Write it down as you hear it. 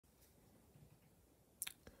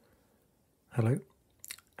Hello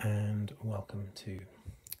and welcome to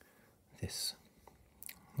this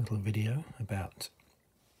little video about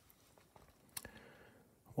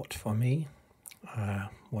what for me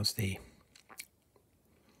was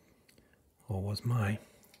my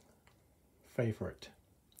favourite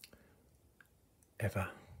ever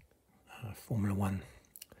Formula One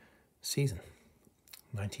season,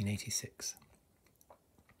 1986.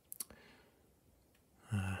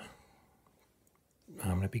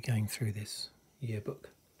 I'm going to be going through this yearbook.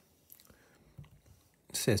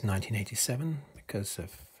 It says 1987 because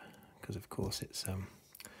of course it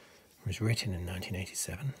was written in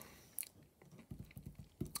 1987,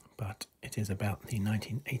 but it is about the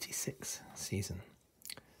 1986 season,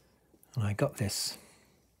 and I got this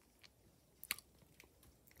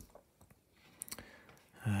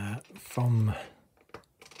from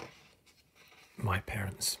my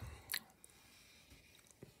parents.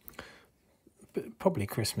 Probably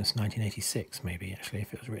Christmas 1986, maybe, actually,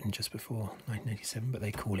 if it was written just before 1987, but they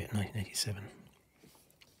call it 1987.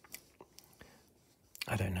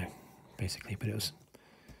 I don't know, basically, but it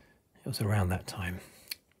was around that time.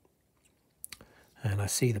 And I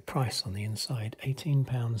see the price on the inside,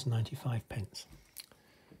 £18.95.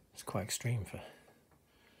 It's quite extreme for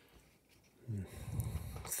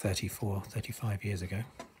 35 years ago.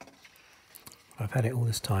 I've had it all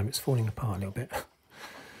this time. It's falling apart a little bit.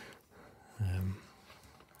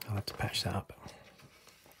 I'll have to patch that up.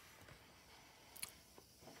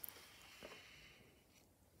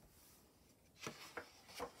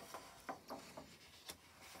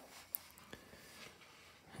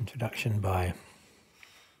 Introduction by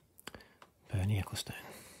Bernie Ecclestone.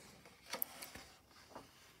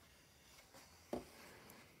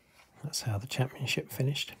 That's how the championship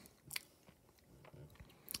finished.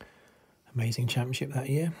 Amazing championship that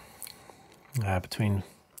year, between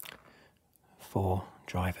 4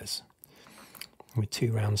 drivers. With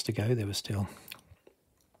 2 rounds to go, there were still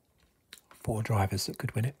 4 drivers that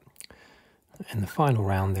could win it. In the final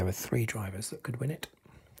round, there were 3 drivers that could win it.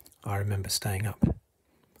 I remember staying up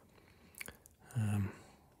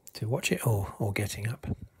to watch it, or getting up.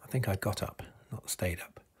 I think I got up, not stayed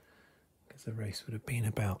up, because the race would have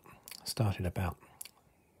been started about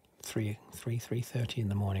 3:30 in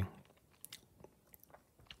the morning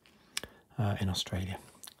in Australia.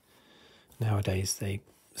 Nowadays they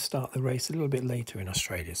start the race a little bit later in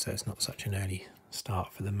Australia, so it's not such an early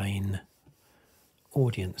start for the main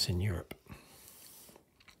audience in Europe.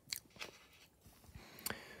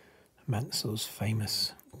 Mansell's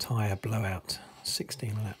famous tyre blowout,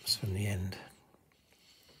 16 laps from the end,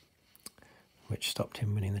 which stopped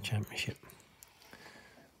him winning the championship.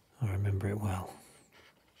 I remember it well.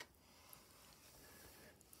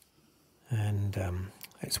 And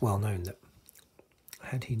it's well known that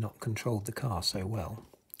had he not controlled the car so well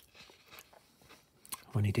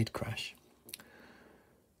when he did crash,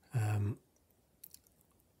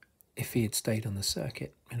 if he had stayed on the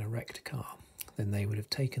circuit in a wrecked car, then they would have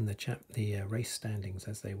taken the race standings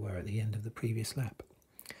as they were at the end of the previous lap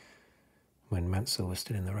when Mansell was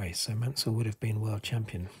still in the race. So Mansell would have been world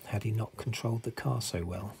champion had he not controlled the car so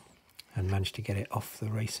well and managed to get it off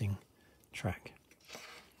the racing track.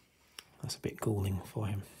 That's a bit galling for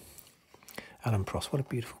him. Alan Prost, what a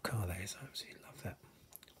beautiful car that is. I absolutely love that.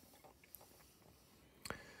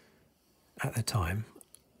 At the time,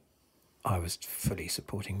 I was fully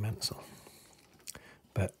supporting Mansell.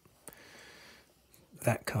 But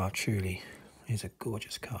that car truly is a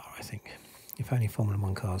gorgeous car, I think. If only Formula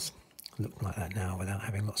One cars looked like that now without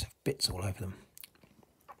having lots of bits all over them.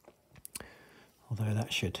 Although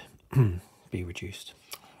that should be reduced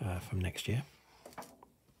from next year.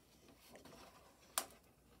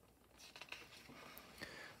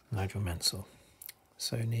 Nigel Mansell.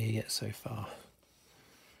 So near yet so far.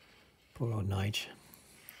 Poor old Nige.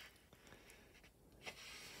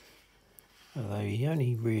 Although he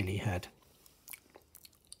only really had,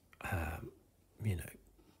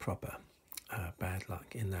 proper bad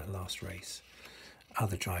luck in that last race.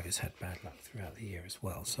 Other drivers had bad luck throughout the year as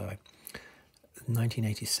well. So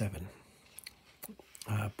 1987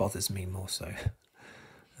 bothers me more so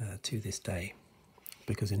to this day,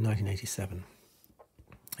 because in 1987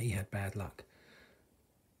 he had bad luck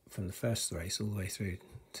from the first race all the way through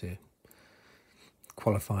to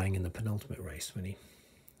qualifying in the penultimate race when he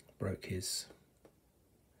broke his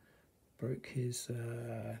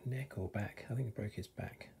neck or back. I think he broke his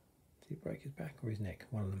back. Did he break his back or his neck?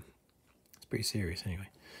 One of them. It's pretty serious anyway.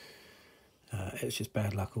 It was just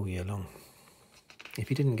bad luck all year long. If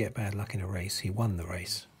he didn't get bad luck in a race, he won the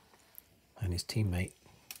race, and his teammate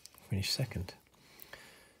finished second,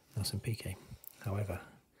 Nelson Piquet. However,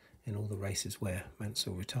 in all the races where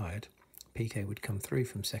Mansell retired, Piquet would come through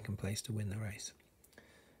from second place to win the race.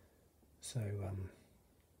 So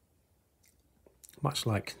much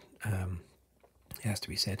like, it has to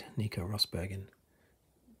be said, Nico Rosberg in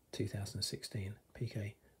 2016,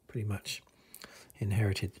 Piquet pretty much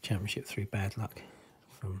inherited the championship through bad luck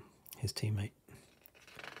from his teammate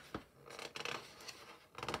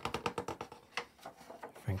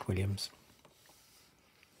Frank Williams.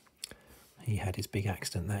 He had his big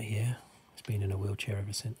accident that year. He's been in a wheelchair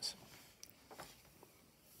ever since.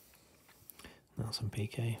 Nelson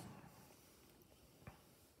Piquet.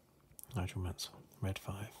 Nigel Mansell, red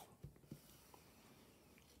 5.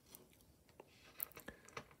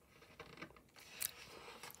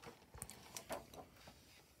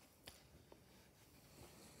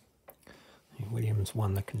 Williams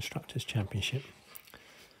won the Constructors' Championship.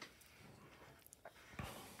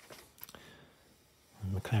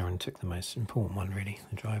 And McLaren took the most important one, really,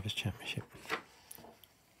 the Drivers' Championship.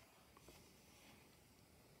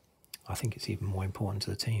 I think it's even more important to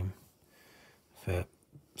the team for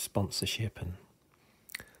sponsorship and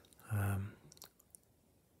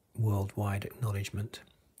worldwide acknowledgement.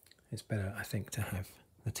 It's better, I think, to have,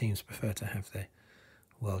 the teams prefer to have the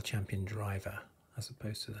world champion driver as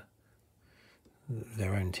opposed to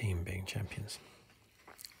their own team being champions.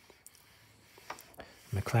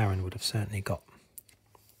 McLaren would have certainly got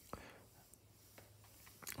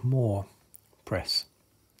more press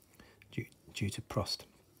due to Prost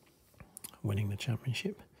winning the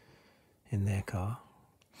championship in their car,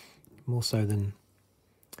 more so than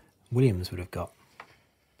Williams would have got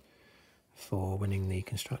for winning the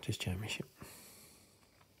Constructors' Championship.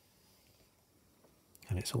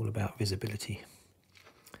 And it's all about visibility.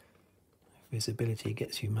 Visibility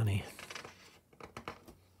gets you money.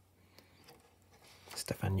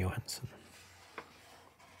 Stefan Johansson.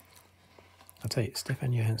 I'll tell you,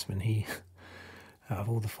 Stefan Johansson, he, out of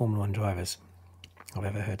all the Formula 1 drivers I've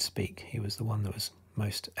ever heard speak, he was the one that was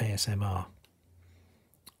most ASMR-ish.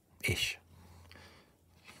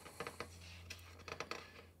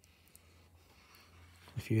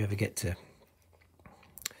 If you ever get to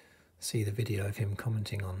see the video of him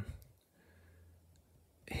commenting on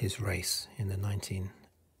his race in the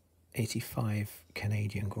 1985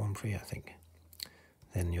 Canadian Grand Prix, I think,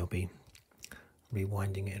 then you'll be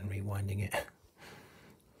rewinding it and rewinding it.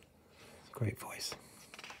 Great voice.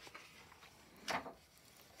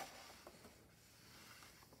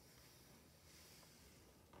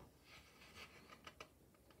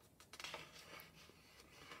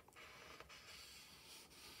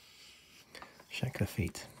 Jacques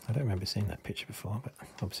Lafitte. I don't remember seeing that picture before, but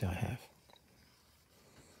obviously I have.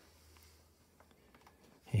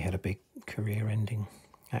 He had a big career-ending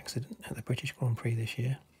accident at the British Grand Prix this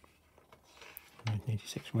year.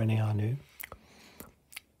 1986, René Arnoux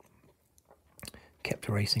kept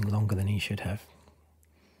racing longer than he should have.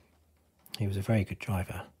 He was a very good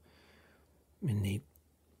driver in the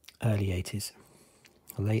early 80s,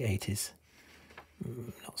 late 80s,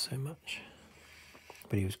 not so much,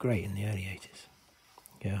 but he was great in the early 80s.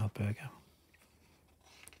 Gerhard Berger.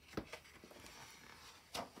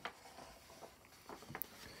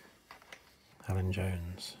 Alan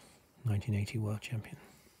Jones, 1980 World Champion.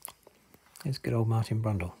 Here's good old Martin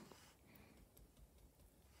Brundle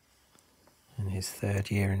in his third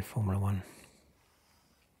year in Formula 1.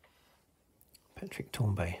 Patrick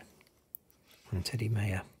Tambay and Teddy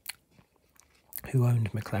Mayer, who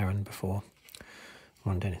owned McLaren before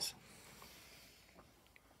Ron Dennis.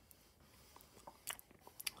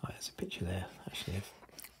 Oh, there's a picture there, actually, of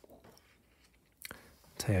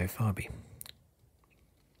Teo Fabi.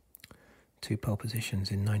 2 pole positions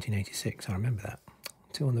in 1986, I remember that.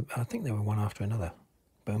 2 on the, I think they were one after another.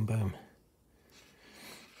 Boom, boom.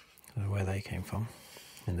 I don't know where they came from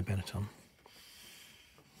in the Benetton.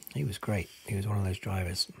 He was great. He was one of those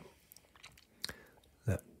drivers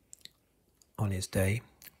that on his day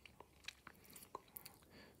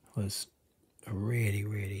was a really,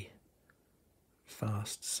 really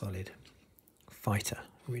fast, solid fighter.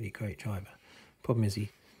 Really great driver. Problem is,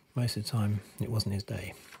 most of the time it wasn't his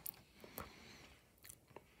day.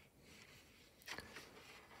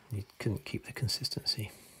 He couldn't keep the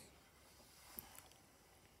consistency.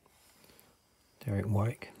 Derek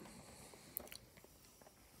Warwick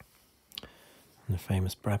and the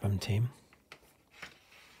famous Brabham team.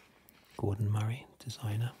 Gordon Murray,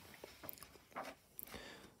 designer.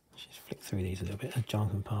 Just flick through these a little bit.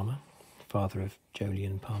 Jonathan Palmer, father of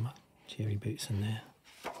Jolyon Palmer. Thierry Boots in there.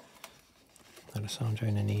 Alessandro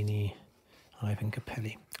Nannini, Ivan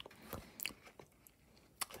Capelli.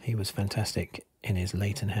 He was fantastic in his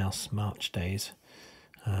Leighton House March days.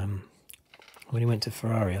 When he went to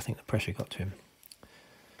Ferrari, I think the pressure got to him.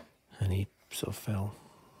 and he sort of fell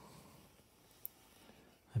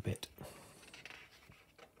a bit.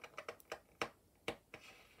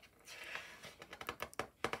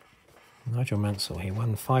 Nigel Mansell, he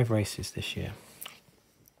won 5 races this year,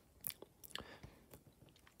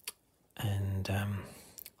 and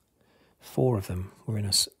 4 of them were in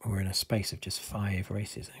a space of just 5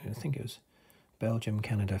 races. I think it was Belgium,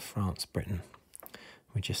 Canada, France, Britain,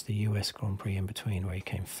 with just the US Grand Prix in between where he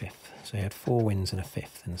came 5th. So he had 4 wins and a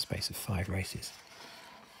 5th in the space of 5 races.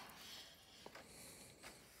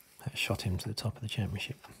 That shot him to the top of the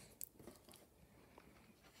championship.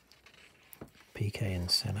 Piquet and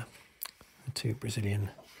Senna, the 2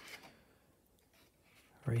 Brazilian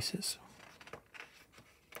racers.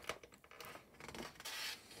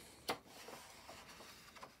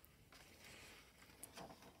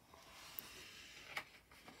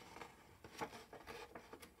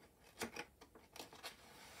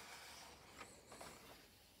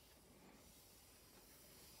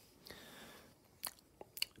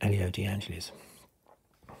 Elio De Angelis,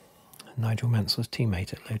 Nigel Mansell's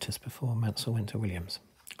teammate at Lotus before Mansell went to Williams.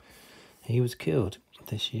 He was killed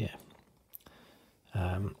this year,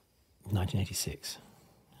 1986,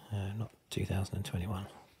 not 2021,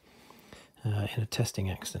 in a testing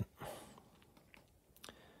accident.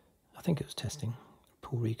 I think it was testing,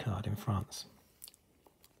 Paul Ricard in France.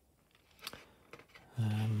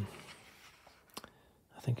 I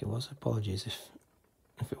think it was. Apologies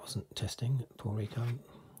if it wasn't testing, Paul Ricard.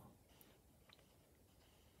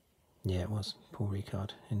 Yeah, it was Paul Ricard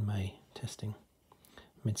in May, testing,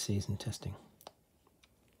 mid-season testing.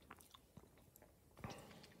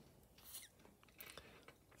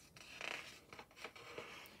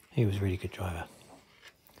 He was a really good driver.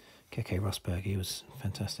 Keke Rosberg, he was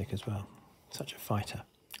fantastic as well. Such a fighter.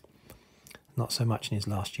 Not so much in his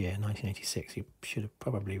last year, 1986. He should have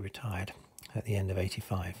probably retired at the end of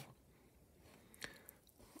 85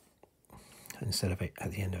 instead of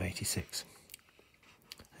at the end of 86.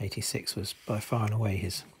 86 was by far and away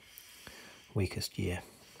his weakest year.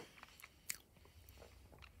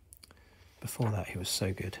 Before that, he was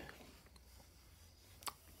so good.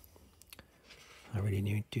 I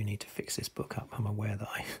really do need to fix this book up. I'm aware that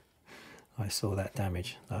I saw that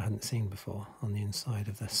damage that I hadn't seen before on the inside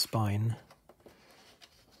of the spine.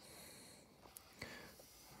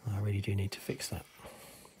 I really do need to fix that.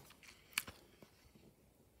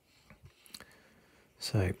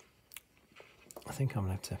 So I think I'm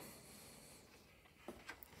going to have to...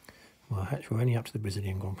 Well, actually we're only up to the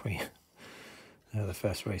Brazilian Grand Prix, the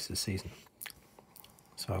first race of the season.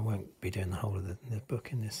 So I won't be doing the whole of the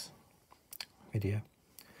book in this video.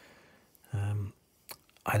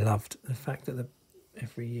 I loved the fact that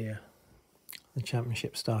every year the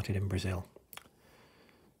championship started in Brazil,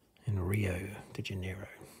 in Rio de Janeiro.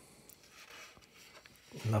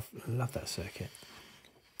 Love that circuit.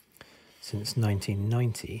 Since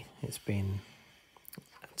 1990, it's been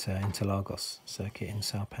at Interlagos circuit in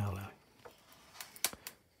Sao Paulo.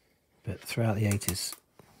 But throughout the 80s,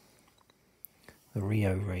 the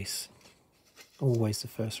Rio race, always the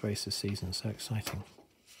first race of the season, so exciting.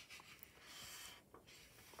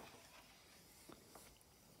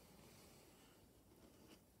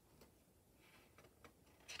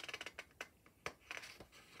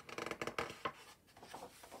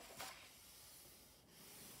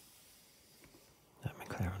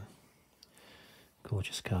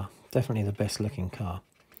 Gorgeous car. Definitely the best looking car.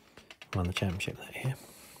 Won the championship that year.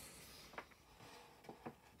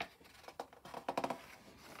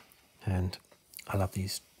 And I love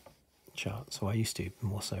these charts. So I used to,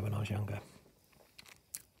 more so when I was younger.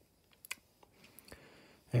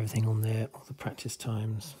 Everything on there, all the practice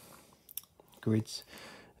times, grids.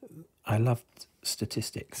 I loved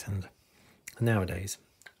statistics, and nowadays,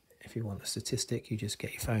 if you want a statistic, you just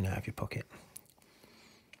get your phone out of your pocket.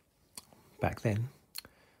 Back then,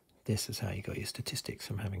 this is how you got your statistics,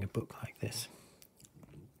 from having a book like this,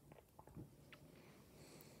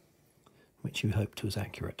 which you hoped was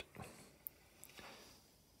accurate.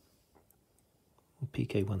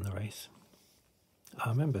 Piquet won the race. I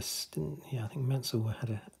remember, I think Mansell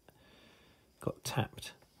got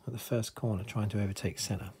tapped at the first corner trying to overtake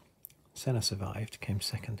Senna. Senna survived, came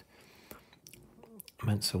second.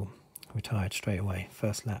 Mansell retired straight away.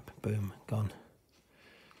 First lap, boom, gone.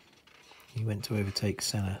 He went to overtake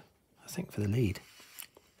Senna, I think, for the lead.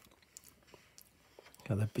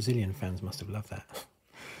 God, the Brazilian fans must have loved that.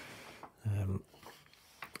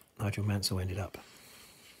 Nigel Mansell ended up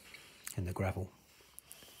in the gravel.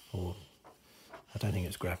 Or, I don't think it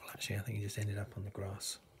was gravel actually, I think he just ended up on the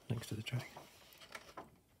grass next to the track.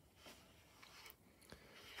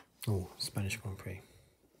 Oh, Spanish Grand Prix.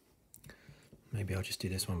 maybe I'll just do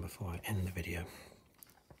this one before I end the video.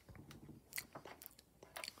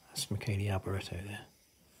 That's Michele Alboreto there.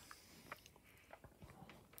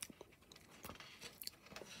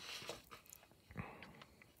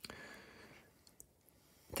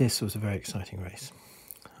 This was a very exciting race.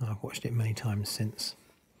 I've watched it many times since.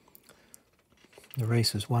 The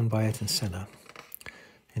race was won by Ayrton Senna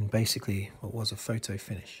in basically what was a photo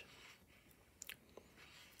finish.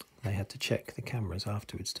 They had to check the cameras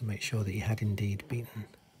afterwards to make sure that he had indeed beaten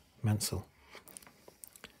Mansell,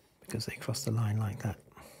 because they crossed the line like that.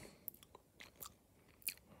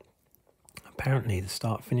 Apparently the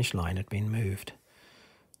start-finish line had been moved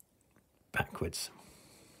backwards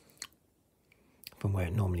from where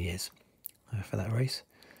it normally is for that race.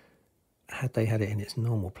 Had they had it in its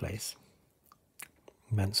normal place,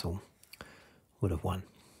 Mansell would have won.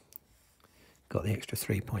 Got the extra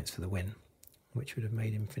 3 points for the win, which would have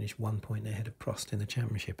made him finish 1 point ahead of Prost in the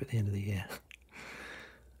championship at the end of the year.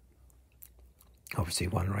 Obviously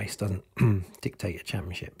one race doesn't dictate a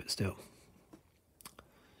championship, but still.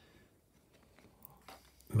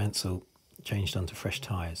 Mansell changed onto fresh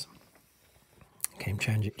tyres, came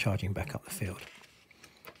charging back up the field,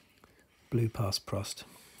 blew past Prost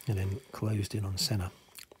and then closed in on Senna.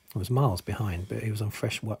 He was miles behind, but he was on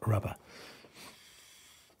fresh rubber.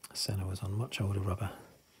 Senna was on much older rubber,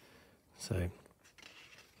 so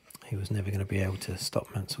he was never going to be able to stop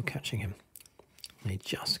Mansell catching him. And he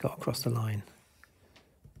just got across the line,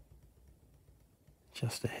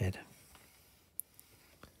 just ahead.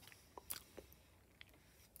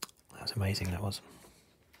 That was amazing, that was.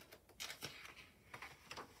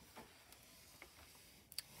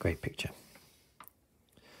 Great picture.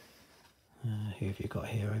 Who have you got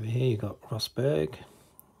here? Over here you've got Rosberg.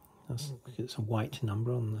 It's a white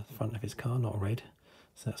number on the front of his car, not red.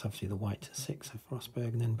 So that's obviously the white 6 of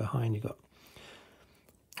Rosberg. And then behind you've got,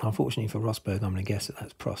 unfortunately for Rosberg, I'm going to guess that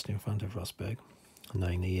that's Prost in front of Rosberg,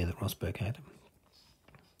 knowing the year that Rosberg had.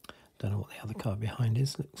 Don't know what the other car behind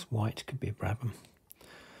is. Looks white, could be a Brabham.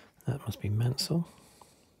 That must be Mansell.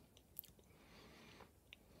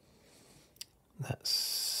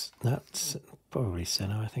 That's probably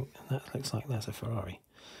Senna, I think. That looks like that's a Ferrari.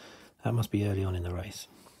 That must be early on in the race.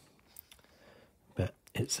 But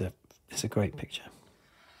it's a great picture.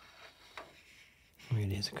 It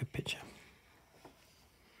really is a good picture.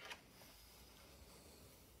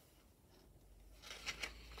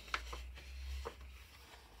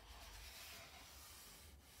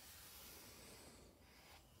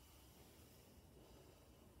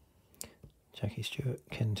 Jackie Stewart,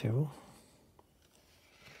 Ken Tyrrell.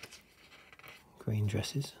 Green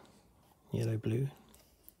dresses, yellow, blue,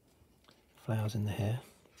 flowers in the hair,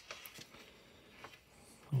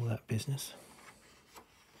 all that business.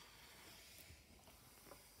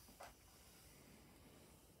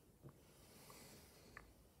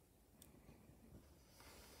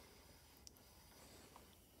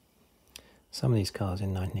 Some of these cars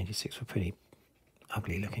in 1986 were pretty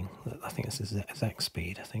ugly looking. I think this is Zach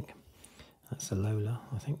Speed, I think. That's a Lola,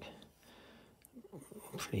 I think.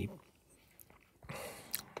 Pretty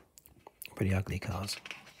ugly cars.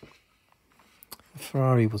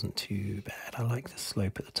 Ferrari wasn't too bad. I like the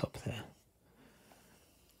slope at the top there.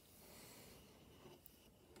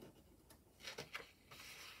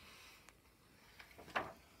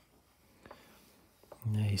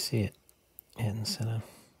 There you see it, Ayrton Senna.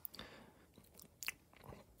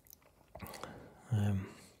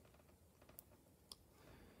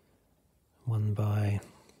 Won by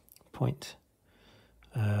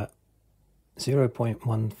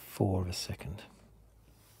 0.14 of a second.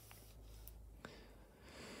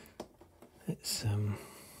 It's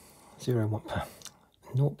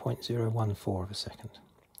 0.014 of a second.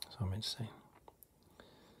 That's what I meant to say.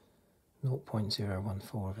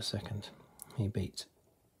 0.014 of a second. He beat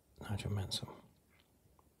Nigel Mansell,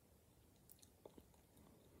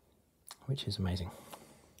 which is amazing.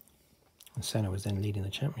 And Senna was then leading the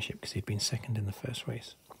championship because he'd been second in the first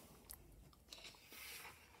race.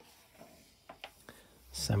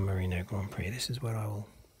 San Marino Grand Prix. This is where I will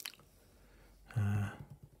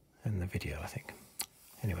end the video, I think.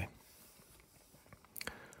 Anyway,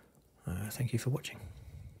 thank you for watching.